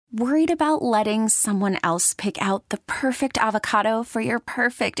Worried about letting someone else pick out the perfect avocado for your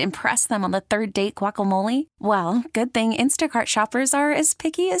perfect impress them on the third date guacamole? Well, good thing Instacart shoppers are as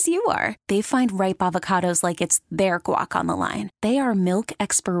picky as you are. They find ripe avocados like it's their guac on the line. They are milk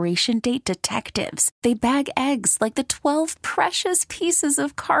expiration date detectives. They bag eggs like the 12 precious pieces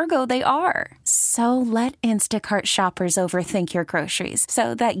of cargo they are. So let Instacart shoppers overthink your groceries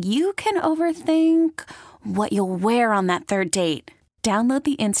so that you can overthink what you'll wear on that third date. Download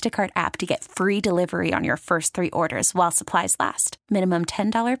the Instacart app to get free delivery on your first 3 orders while supplies last. Minimum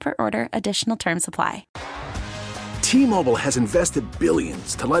 $10 per order. Additional terms apply. T-Mobile has invested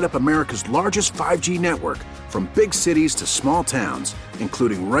billions to light up America's largest 5G network, from big cities to small towns,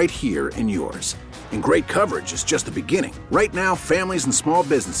 including right here in yours. And great coverage is just the beginning. Right now, families and small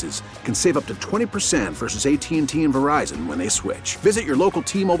businesses can save up to 20% versus AT&T and Verizon when they switch. Visit your local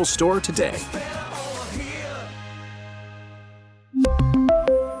T-Mobile store today.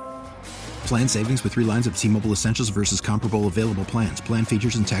 Plan savings with 3 lines of T-Mobile Essentials versus comparable available plans. Plan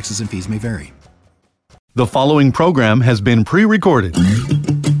features and taxes and fees may vary. The following program has been pre-recorded.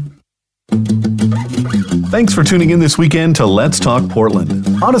 Thanks for tuning in this weekend to Let's Talk Portland,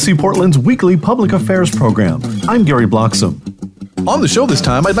 Odyssey Portland's weekly public affairs program. I'm Gary Bloxam. On the show this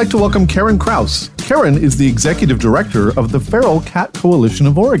time, I'd like to welcome Karen Kraus. Karen is the executive director of the Feral Cat Coalition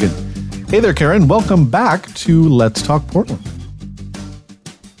of Oregon. Hey there, Karen. Welcome back to Let's Talk Portland.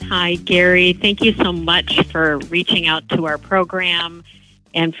 Hi, Gary. Thank you so much for reaching out to our program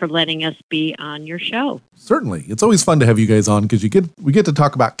and for letting us be on your show. Certainly. It's always fun to have you guys on because we get to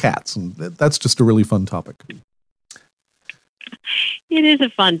talk about cats, and that's just a really fun topic. It is a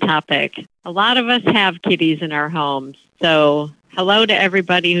fun topic. A lot of us have kitties in our homes. So hello to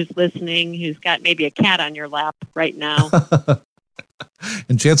everybody who's listening, who's got maybe a cat on your lap right now.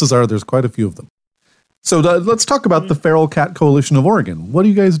 And chances are there's quite a few of them. So let's talk about the Feral Cat Coalition of Oregon. What do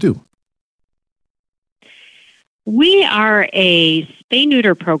you guys do? We are a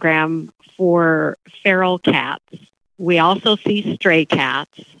spay-neuter program for feral cats. We also see stray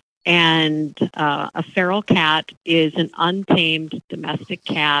cats. And a feral cat is an untamed domestic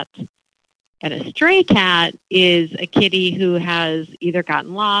cat. And a stray cat is a kitty who has either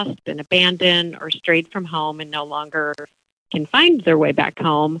gotten lost, been abandoned, or strayed from home and no longer can find their way back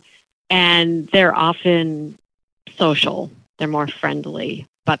home. And they're often social. They're more friendly,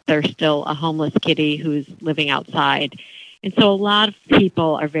 but they're still a homeless kitty who's living outside. And so a lot of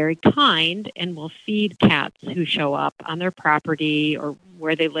people are very kind and will feed cats who show up on their property or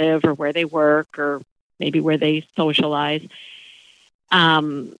where they live or where they work or maybe where they socialize.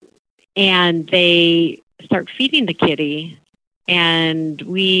 And they start feeding the kitty. And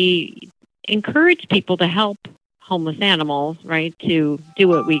we encourage people to help homeless animals, right, to do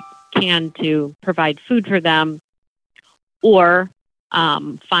what we can to provide food for them or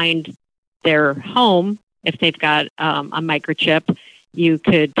find their home. If they've got a microchip, you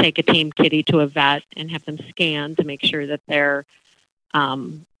could take a tame kitty to a vet and have them scanned to make sure that they're,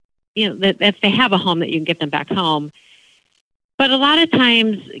 that if they have a home, that you can get them back home. But a lot of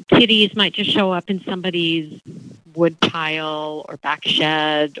times, kitties might just show up in somebody's wood pile or back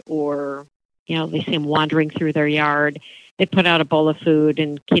shed, or they see them wandering through their yard. They put out a bowl of food,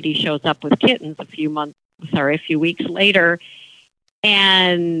 and kitty shows up with kittens a few weeks later.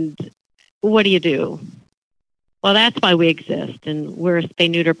 And what do? Well, that's why we exist, and we're a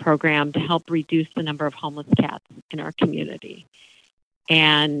spay-neuter program to help reduce the number of homeless cats in our community.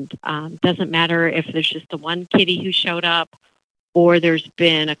 And it doesn't matter if there's just the one kitty who showed up, or there's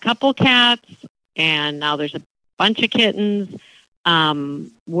been a couple cats, and now there's a bunch of kittens.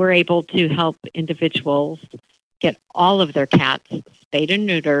 We're able to help individuals get all of their cats spayed and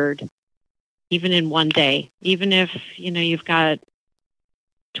neutered, even in one day, even if, you've got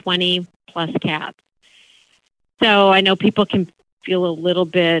 20 plus cats. So I know people can feel a little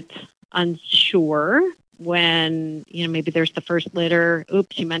bit unsure when, maybe there's the first litter.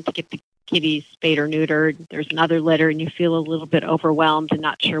 Oops, you meant to get the kitties spayed or neutered. There's another litter and you feel a little bit overwhelmed and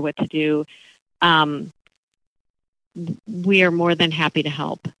not sure what to do. We are more than happy to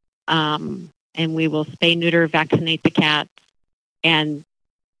help. And we will spay, neuter, vaccinate the cats, and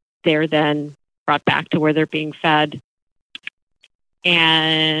they're then brought back to where they're being fed.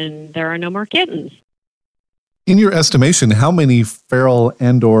 And there are no more kittens. In your estimation, how many feral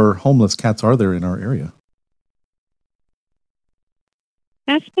and or homeless cats are there in our area?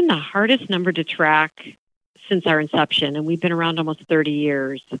 That's been the hardest number to track since our inception, and we've been around almost 30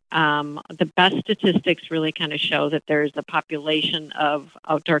 years. The best statistics really kind of show that there's a population of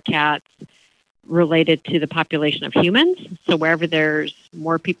outdoor cats related to the population of humans. So wherever there's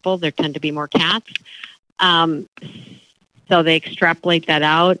more people, there tend to be more cats. So they extrapolate that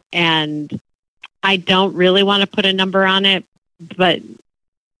out, and I don't really want to put a number on it, but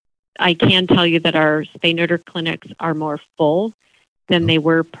I can tell you that our spay-neuter clinics are more full than they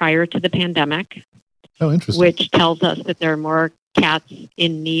were prior to the pandemic. Oh, interesting. Which tells us that there are more cats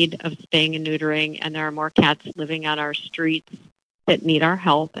in need of spaying and neutering, and there are more cats living on our streets that need our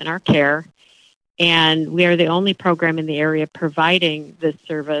help and our care. And we are the only program in the area providing this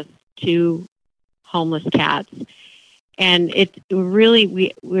service to homeless cats. And it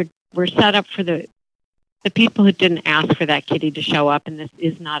really, we're set up for the people who didn't ask for that kitty to show up, and this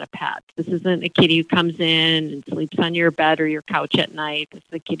is not a pet. This isn't a kitty who comes in and sleeps on your bed or your couch at night. This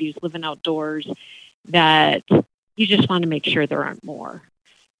is a kitty who's living outdoors that you just want to make sure there aren't more.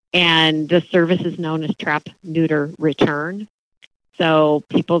 And the service is known as trap, neuter, return. So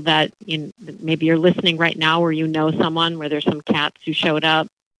people that maybe you're listening right now where you know someone where there's some cats who showed up,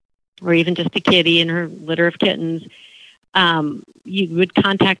 or even just a kitty and her litter of kittens, you would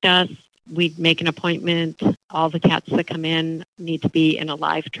contact us. We'd make an appointment. All the cats that come in need to be in a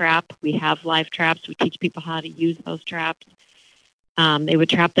live trap. We have live traps. We teach people how to use those traps. They would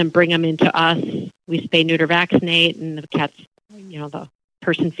trap them, bring them into us. We spay, neuter, vaccinate, and the cats, the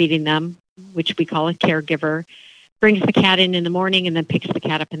person feeding them, which we call a caregiver, brings the cat in the morning and then picks the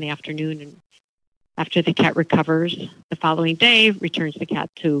cat up in the afternoon. And after the cat recovers the following day, returns the cat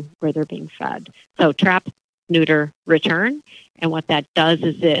to where they're being fed. So trap, neuter, return. And what that does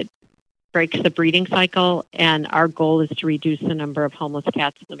is it breaks the breeding cycle, and our goal is to reduce the number of homeless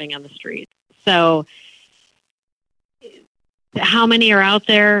cats living on the streets. So how many are out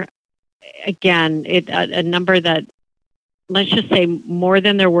there? Again, a number that, let's just say, more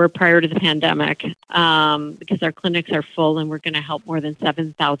than there were prior to the pandemic, because our clinics are full, and we're going to help more than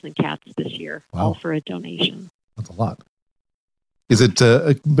 7,000 cats this year, all for a donation. That's a lot. Is it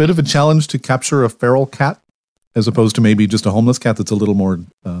a bit of a challenge to capture a feral cat as opposed to maybe just a homeless cat that's a little more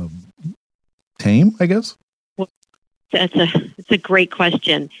tame, I guess? Well, it's a great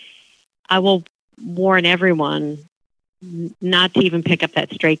question. I will warn everyone not to even pick up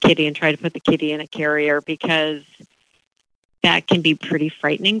that stray kitty and try to put the kitty in a carrier, because that can be pretty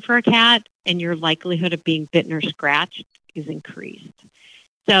frightening for a cat, and your likelihood of being bitten or scratched is increased.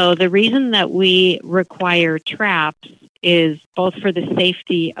 So the reason that we require traps is both for the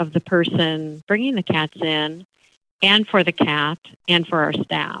safety of the person bringing the cats in, and for the cat, and for our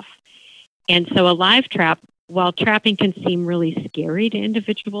staff. And so a live trap, while trapping can seem really scary to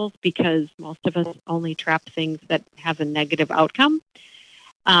individuals because most of us only trap things that have a negative outcome,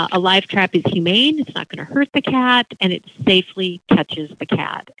 a live trap is humane. It's not going to hurt the cat, and it safely catches the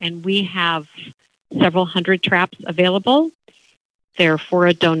cat. And we have several hundred traps available. They're for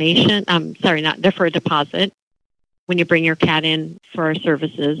a donation. They're for a deposit when you bring your cat in for our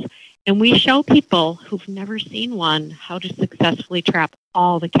services. And we show people who've never seen one how to successfully trap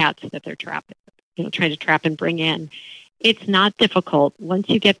all the cats that they're trapping, trying to trap and bring in. It's not difficult. Once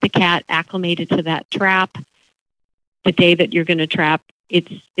you get the cat acclimated to that trap, the day that you're going to trap,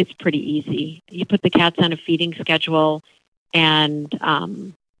 it's pretty easy. You put the cats on a feeding schedule, and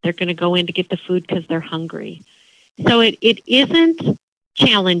they're going to go in to get the food because they're hungry. So it isn't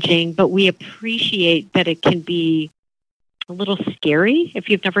challenging, but we appreciate that it can be a little scary if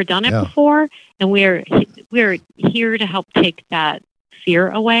you've never done it before. And we're here to help take that fear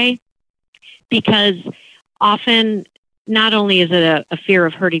away, because often not only is it a fear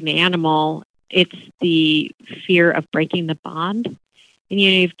of hurting the animal, it's the fear of breaking the bond. And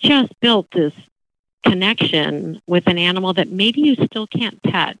you've just built this connection with an animal that maybe you still can't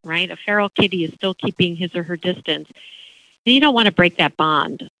pet, right? A feral kitty is still keeping his or her distance. And you don't want to break that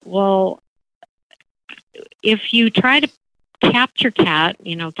bond. Well, if you try to capture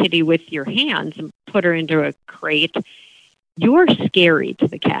kitty with your hands and put her into a crate, you're scary to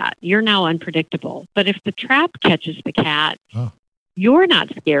the cat. You're now unpredictable. But if the trap catches the cat, you're not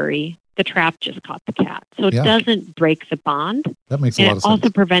scary. The trap just caught the cat. So it doesn't break the bond. That makes a lot of sense. It also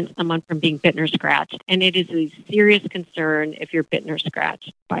prevents someone from being bitten or scratched. And it is a serious concern if you're bitten or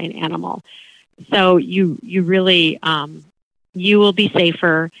scratched by an animal. So you really, you will be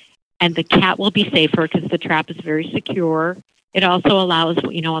safer, and the cat will be safer because the trap is very secure. It also allows,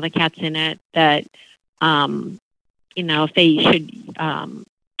 all the cats in it that, if they should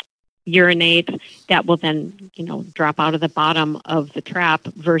urinate, that will then, drop out of the bottom of the trap,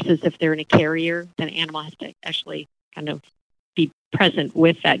 versus if they're in a carrier, then the animal has to actually kind of be present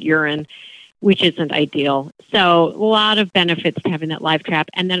with that urine, which isn't ideal. So a lot of benefits to having that live trap.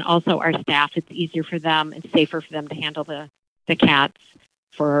 And then also our staff, it's easier for them and safer for them to handle the cats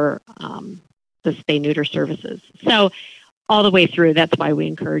for the spay-neuter services. So all the way through, that's why we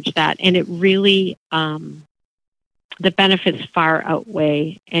encourage that. And it really the benefits far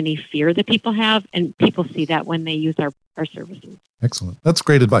outweigh any fear that people have, and people see that when they use our services. Excellent. That's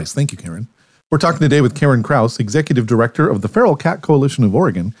great advice. Thank you, Karen. We're talking today with Karen Kraus, Executive Director of the Feral Cat Coalition of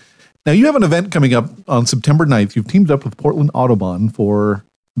Oregon. Now, you have an event coming up on September 9th. You've teamed up with Portland Audubon for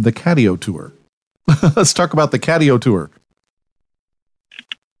the Catio Tour. Let's talk about the Catio Tour.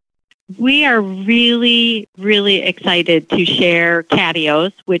 We are really, really excited to share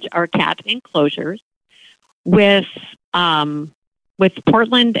catios, which are cat enclosures, with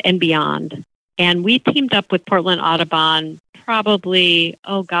Portland and beyond. And we teamed up with Portland Audubon probably,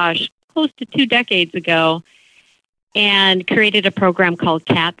 close to 2 decades ago, and created a program called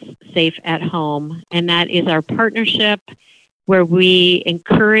Cats Safe at Home. And that is our partnership where we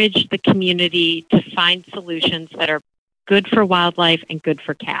encourage the community to find solutions that are good for wildlife and good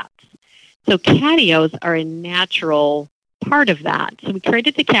for cats. So catios are a natural part of that. So we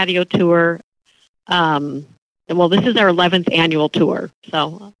created the Catio Tour. This is our 11th annual tour,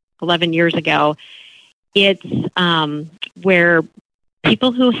 so 11 years ago. It's where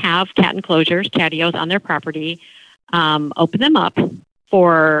people who have cat enclosures, catios on their property, open them up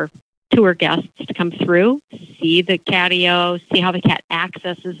for tour guests to come through, see the catio, see how the cat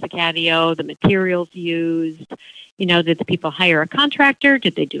accesses the catio, the materials used. Did the people hire a contractor?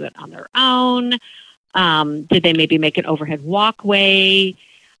 Did they do it on their own? Did they maybe make an overhead walkway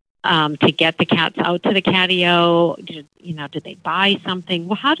to get the cats out to the catio? Did they buy something?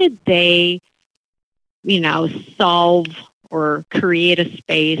 Well, how did they, solve or create a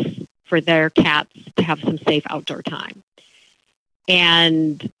space for their cats to have some safe outdoor time?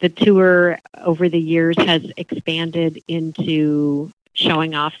 And the tour over the years has expanded into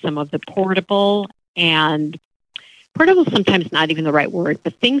showing off some of the portable sometimes not even the right word,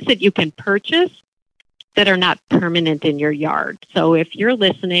 but things that you can purchase that are not permanent in your yard. So if you're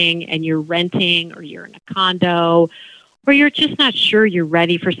listening and you're renting or you're in a condo or you're just not sure you're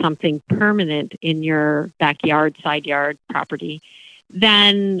ready for something permanent in your backyard, side yard, property,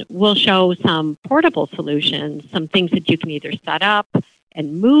 then we'll show some portable solutions, some things that you can either set up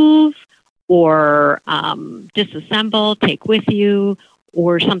and move or disassemble, take with you,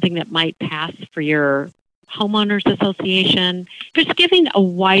 or something that might pass for your homeowners association. Just giving a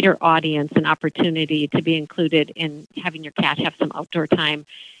wider audience an opportunity to be included in having your cat have some outdoor time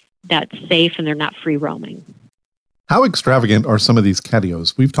that's safe and they're not free roaming. How extravagant are some of these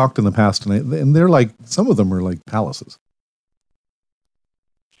catios? We've talked in the past, and they're like, some of them are like palaces.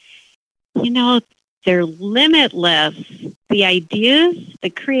 They're limitless. The ideas, the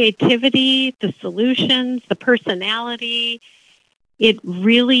creativity, the solutions, the personality, it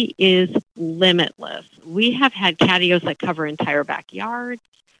really is limitless. We have had catios that cover entire backyards.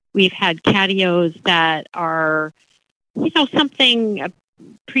 We've had catios that are, something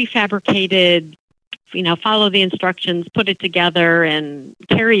prefabricated, follow the instructions, put it together and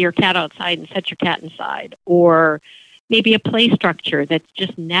carry your cat outside and set your cat inside. Or maybe a play structure that's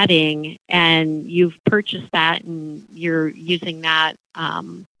just netting and you've purchased that and you're using that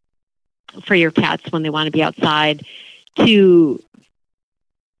for your cats when they want to be outside, to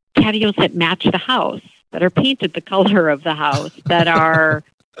catios that match the house, that are painted the color of the house, that are,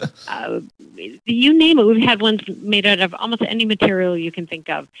 you name it. We've had ones made out of almost any material you can think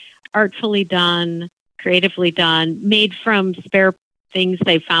of, artfully done, creatively done, made from spare things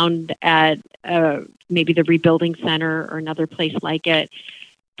they found at maybe the rebuilding center or another place like it,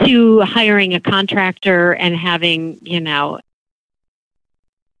 to hiring a contractor and having,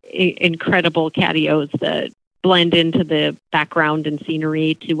 incredible catios that blend into the background and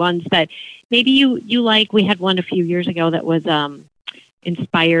scenery, to ones that maybe you like. We had one a few years ago that was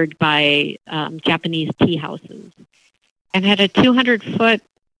inspired by Japanese tea houses and had a 200-foot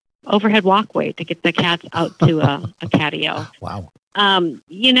overhead walkway to get the cats out to a catio. Wow.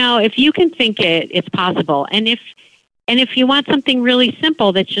 If you can think it's possible. And if you want something really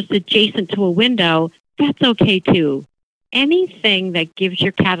simple that's just adjacent to a window, that's okay too. Anything that gives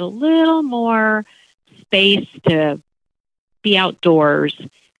your cat a little more space to be outdoors,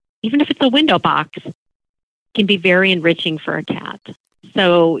 even if it's a window box, can be very enriching for a cat.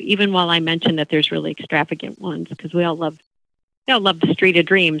 So even while I mentioned that there's really extravagant ones, because we all love the street of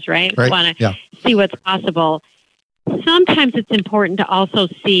dreams, right? We want to see what's possible. Sometimes it's important to also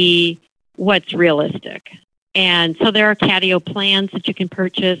see what's realistic. And so there are catio plans that you can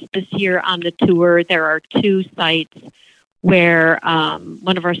purchase. This year on the tour, there are 2 sites where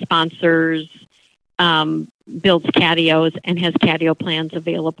one of our sponsors builds catios and has catio plans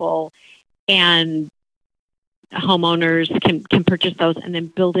available. And homeowners can purchase those and then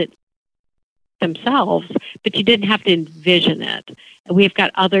build it themselves, but you didn't have to envision it. We've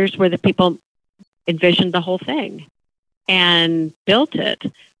got others where the people envisioned the whole thing and built it.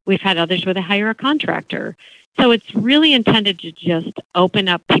 We've had others where they hire a contractor. So it's really intended to just open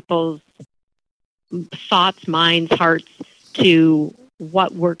up people's thoughts, minds, hearts to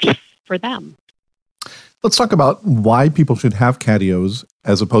what works for them. Let's talk about why people should have catios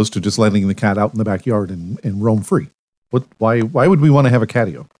as opposed to just letting the cat out in the backyard and roam free. Why would we want to have a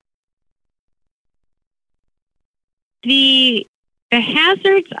catio? The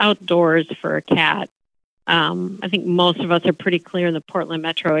hazards outdoors for a cat, I think most of us are pretty clear in the Portland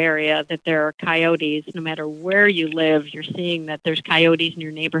metro area that there are coyotes. No matter where you live, you're seeing that there's coyotes in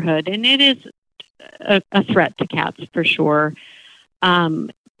your neighborhood, and it is a threat to cats for sure.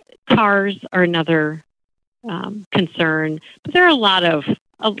 Cars are another concern, but there are a lot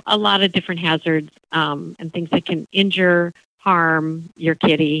of different hazards and things that can injure, harm your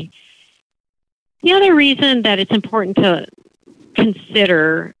kitty. The other reason that it's important to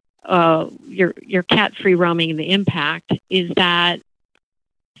consider your cat free roaming and the impact is that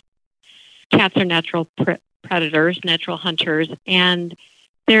cats are natural predators, natural hunters, and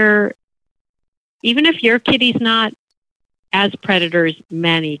even if your kitty's not as predators,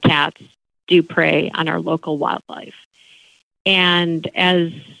 many cats do prey on our local wildlife. And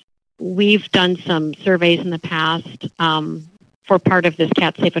as we've done some surveys in the past for part of this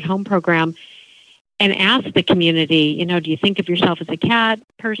Cat Safe at Home program, and asked the community, do you think of yourself as a cat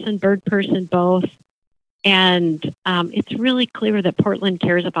person, bird person, both? And it's really clear that Portland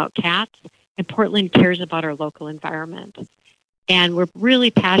cares about cats and Portland cares about our local environment. And we're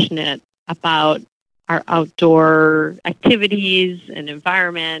really passionate about our outdoor activities and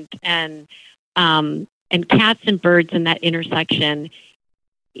environment and cats and birds in that intersection.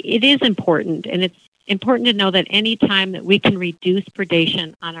 It is important, and it's important to know that any time that we can reduce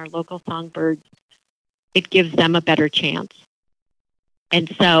predation on our local songbirds, it gives them a better chance.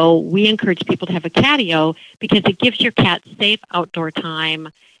 And so we encourage people to have a catio because it gives your cat safe outdoor time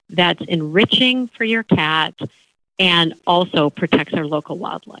that's enriching for your cat and also protects our local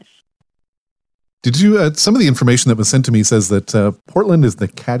wildlife. Did you, some of the information that was sent to me says that Portland is the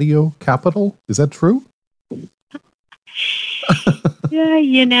catio capital. Is that true?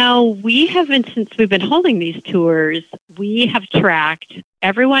 Yeah, we have been, since we've been holding these tours, we have tracked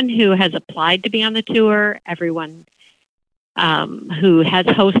everyone who has applied to be on the tour, everyone who has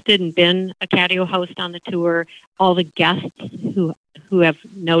hosted and been a catio host on the tour, all the guests who have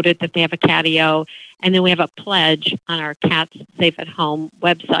noted that they have a catio, and then we have a pledge on our Cats Safe at Home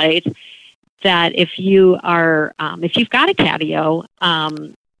website that if you've got a catio,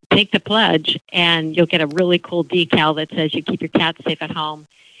 take the pledge and you'll get a really cool decal that says you keep your cat safe at home.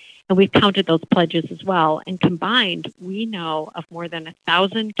 And we've counted those pledges as well. And combined, we know of more than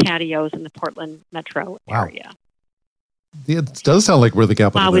 1,000 catios in the Portland metro area. It does sound like we're the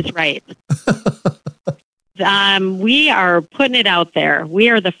capital. I was right. We are putting it out there. We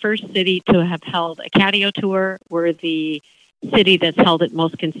are the first city to have held a catio tour. We're the city that's held it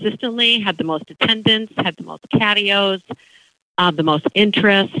most consistently, had the most attendance, had the most catios, the most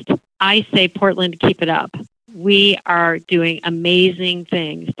interest. I say, Portland, keep it up. We are doing amazing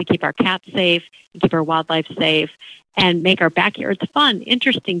things to keep our cats safe and keep our wildlife safe and make our backyards fun,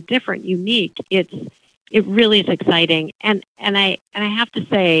 interesting, different, unique. It really is exciting. And I have to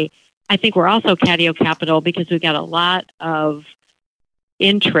say, I think we're also catio capital because we've got a lot of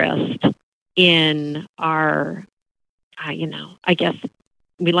interest in our, I guess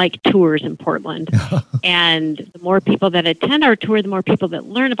we like tours in Portland. And the more people that attend our tour, the more people that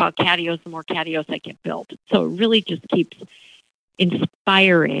learn about catios, the more catios that get built. So it really just keeps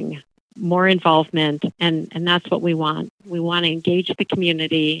inspiring more involvement, and that's what we want. We want to engage the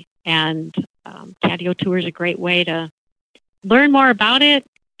community, and catio tour is a great way to learn more about it,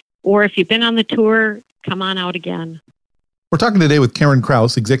 or if you've been on the tour, come on out again. We're talking today with Karen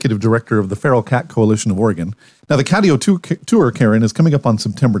Kraus, Executive Director of the Feral Cat Coalition of Oregon. Now, the Catio Tour, Karen, is coming up on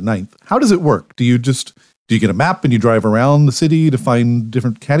September 9th. How does it work? Do you get a map and you drive around the city to find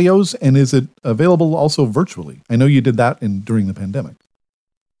different catios? And is it available also virtually? I know you did that during the pandemic.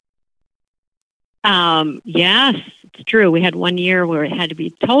 Yes, it's true. We had 1 year where it had to be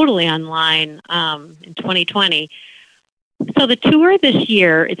totally online in 2020. So the tour this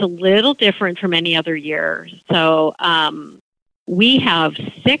year is a little different from any other year. So we have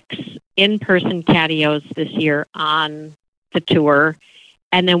 6 in-person catios this year on the tour.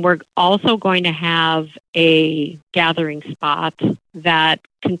 And then we're also going to have a gathering spot that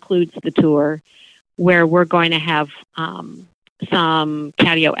concludes the tour where we're going to have some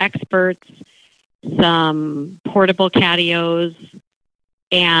catio experts, some portable catios,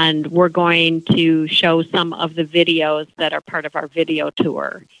 and we're going to show some of the videos that are part of our video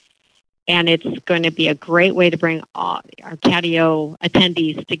tour. And it's going to be a great way to bring our catio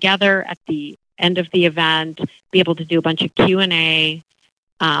attendees together at the end of the event, be able to do a bunch of Q&A,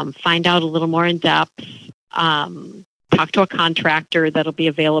 find out a little more in depth, talk to a contractor that'll be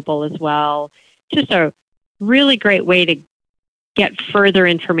available as well. Just a really great way to get further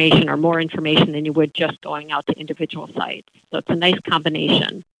information or more information than you would just going out to individual sites. So it's a nice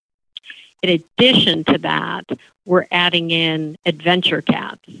combination. In addition to that, we're adding in adventure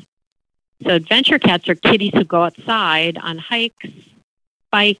cats. So adventure cats are kitties who go outside on hikes,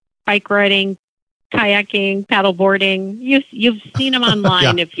 bike riding, kayaking, paddleboarding. You've seen them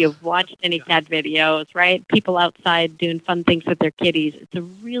online if you've watched any cat videos, right? People outside doing fun things with their kitties. It's a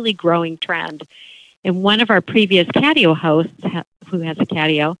really growing trend. And one of our previous catio hosts, who has a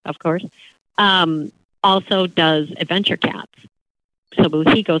catio, of course, also does adventure cats. So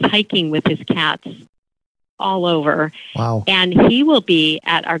he goes hiking with his cats all over. Wow. And he will be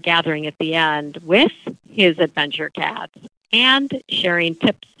at our gathering at the end with his adventure cats and sharing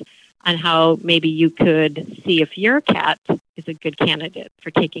tips on how maybe you could see if your cat is a good candidate for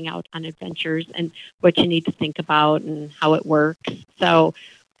taking out on adventures and what you need to think about and how it works. So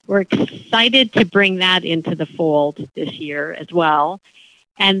we're excited to bring that into the fold this year as well.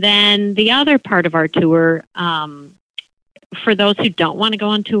 And then the other part of our tour, for those who don't want to go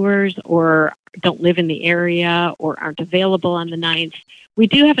on tours or don't live in the area or aren't available on the 9th, we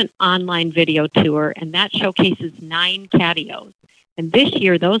do have an online video tour, and that showcases 9 catios. And this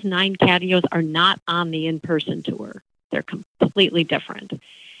year, those 9 catios are not on the in-person tour. They're completely different.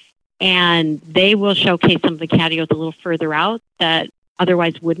 And they will showcase some of the catios a little further out that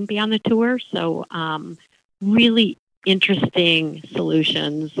otherwise wouldn't be on the tour. So really interesting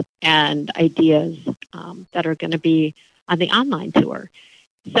solutions and ideas that are going to be on the online tour.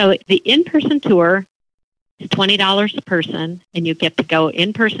 So the in-person tour is $20 a person, and you get to go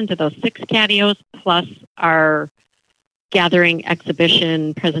in person to those 6 catios plus our gathering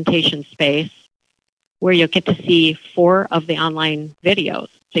exhibition presentation space where you'll get to see 4 of the online videos.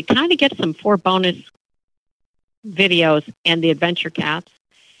 So you kind of get some 4 bonus videos and the adventure cats.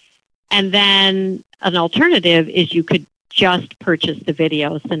 And then an alternative is you could just purchase the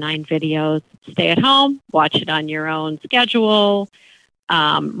videos, the 9 videos, stay at home, watch it on your own schedule,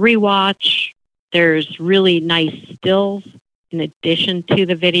 rewatch. There's really nice stills in addition to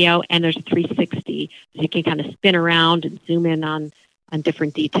the video, and there's 360, so you can kind of spin around and zoom in on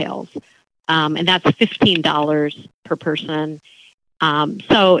different details. And that's $15 per person.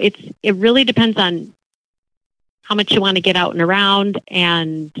 So it really depends on how much you want to get out and around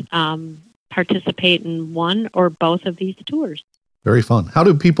and participate in one or both of these tours. Very fun. How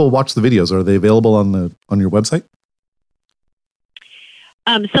do people watch the videos? Are they available on your website?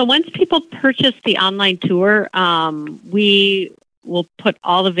 So once people purchase the online tour, we will put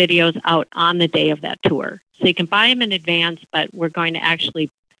all the videos out on the day of that tour. So you can buy them in advance, but we're going to actually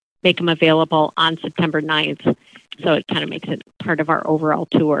make them available on September 9th. So it kind of makes it part of our overall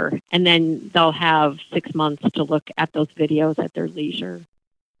tour. And then they'll have 6 months to look at those videos at their leisure.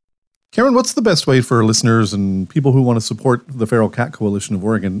 Karen, what's the best way for listeners and people who want to support the Feral Cat Coalition of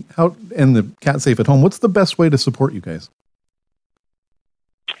Oregon and the Cat Safe at Home? What's the best way to support you guys?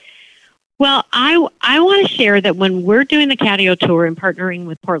 Well, I want to share that when we're doing the catio tour and partnering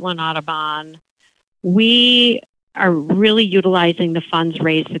with Portland Audubon, we are really utilizing the funds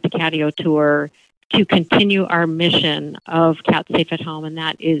raised at the catio tour to continue our mission of Cat Safe at Home, and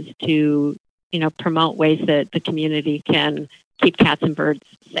that is to, promote ways that the community can keep cats and birds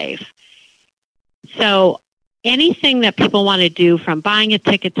safe. So anything that people want to do, from buying a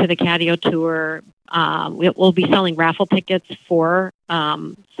ticket to the catio tour, we'll be selling raffle tickets for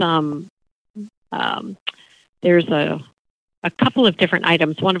there's a couple of different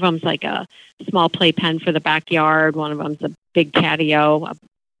items. One of them is like a small playpen for the backyard. One of them is a big catio, a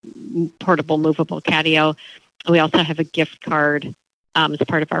portable, movable catio. We also have a gift card as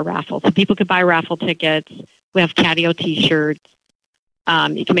part of our raffle. So people could buy raffle tickets. We have catio T-shirts.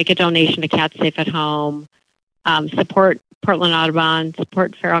 You can make a donation to Cat Safe at Home. Support Portland Audubon.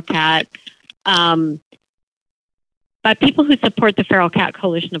 Support Feral Cat. But people who support the Feral Cat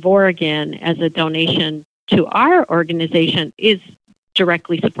Coalition of Oregon as a donation to our organization is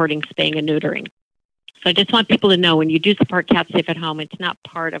directly supporting spaying and neutering. So I just want people to know, when you do support Cat Safe at Home, it's not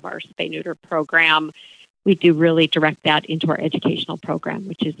part of our spay-neuter program. We do really direct that into our educational program,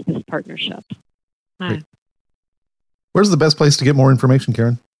 which is this partnership. Where's the best place to get more information,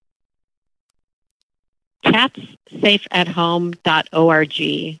 Karen?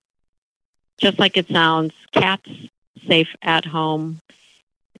 catssafeathome.org. Just like it sounds,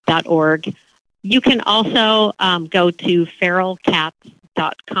 catssafeathome.org. You can also go to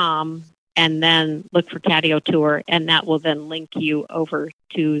feralcats.com and then look for Catio Tour, and that will then link you over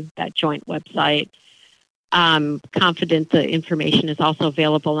to that joint website. Confident the information is also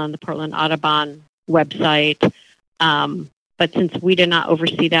available on the Portland Audubon website. But since we do not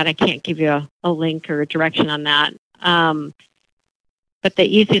oversee that, I can't give you a link or a direction on that. But the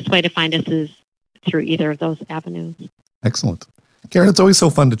easiest way to find us is through either of those avenues. Excellent. Karen, it's always so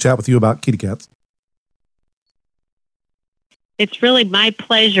fun to chat with you about kitty cats. It's really my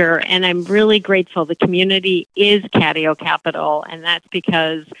pleasure, and I'm really grateful. The community is Catio Capital, and that's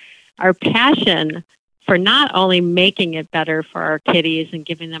because our passion for not only making it better for our kitties and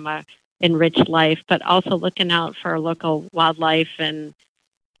giving them a enriched life, but also looking out for our local wildlife and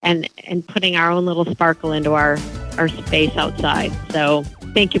putting our own little sparkle into our space outside. So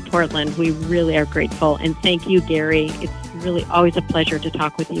thank you, Portland. We really are grateful. And thank you, Gary. It's really always a pleasure to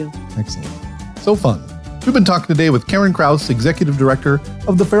talk with you. Excellent. So fun. We've been talking today with Karen Kraus, Executive Director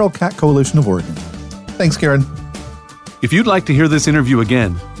of the Feral Cat Coalition of Oregon. Thanks, Karen. If you'd like to hear this interview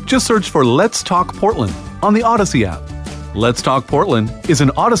again, just search for Let's Talk Portland on the Odyssey app. Let's Talk Portland is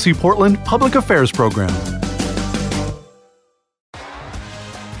an Odyssey Portland public affairs program.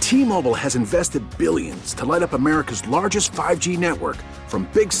 T-Mobile has invested billions to light up America's largest 5G network, from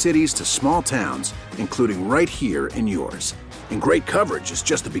big cities to small towns, including right here in yours. And great coverage is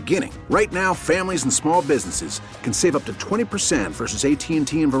just the beginning. Right now, families and small businesses can save up to 20% versus AT&T and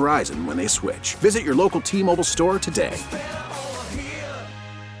Verizon when they switch. Visit your local T-Mobile store today.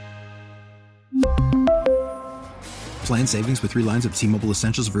 Plan savings with 3 lines of T-Mobile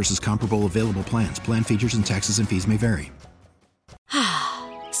Essentials versus comparable available plans. Plan features and taxes and fees may vary.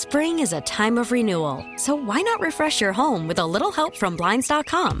 Spring is a time of renewal, so why not refresh your home with a little help from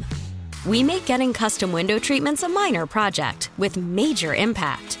Blinds.com? We make getting custom window treatments a minor project with major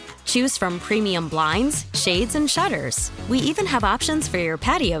impact. Choose from premium blinds, shades, and shutters. We even have options for your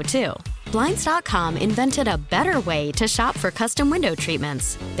patio, too. Blinds.com invented a better way to shop for custom window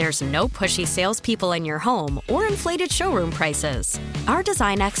treatments. There's no pushy salespeople in your home or inflated showroom prices. Our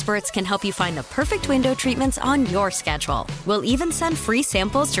design experts can help you find the perfect window treatments on your schedule. We'll even send free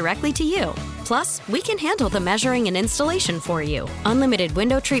samples directly to you. Plus, we can handle the measuring and installation for you. Unlimited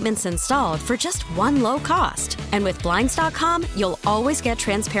window treatments installed for just one low cost. And with Blinds.com, you'll always get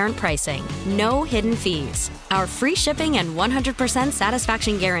transparent pricing. No hidden fees. Our free shipping and 100%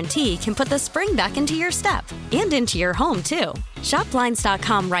 satisfaction guarantee can put the spring back into your step and into your home, too. Shop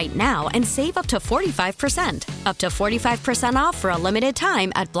Blinds.com right now and save up to 45%. Up to 45% off for a limited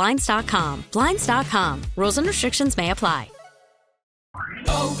time at Blinds.com. Blinds.com. Rules and restrictions may apply.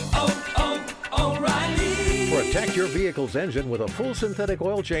 Protect your vehicle's engine with a full synthetic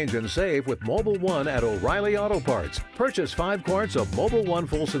oil change and save with Mobile One at O'Reilly Auto Parts. Purchase 5 quarts of Mobile One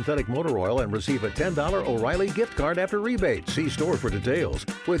full synthetic motor oil and receive a $10 O'Reilly gift card after rebate. See store for details.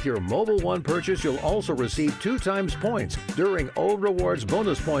 With your Mobile One purchase, you'll also receive 2 times points during O Rewards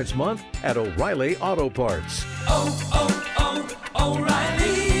Bonus Points Month at O'Reilly Auto Parts. O'Reilly.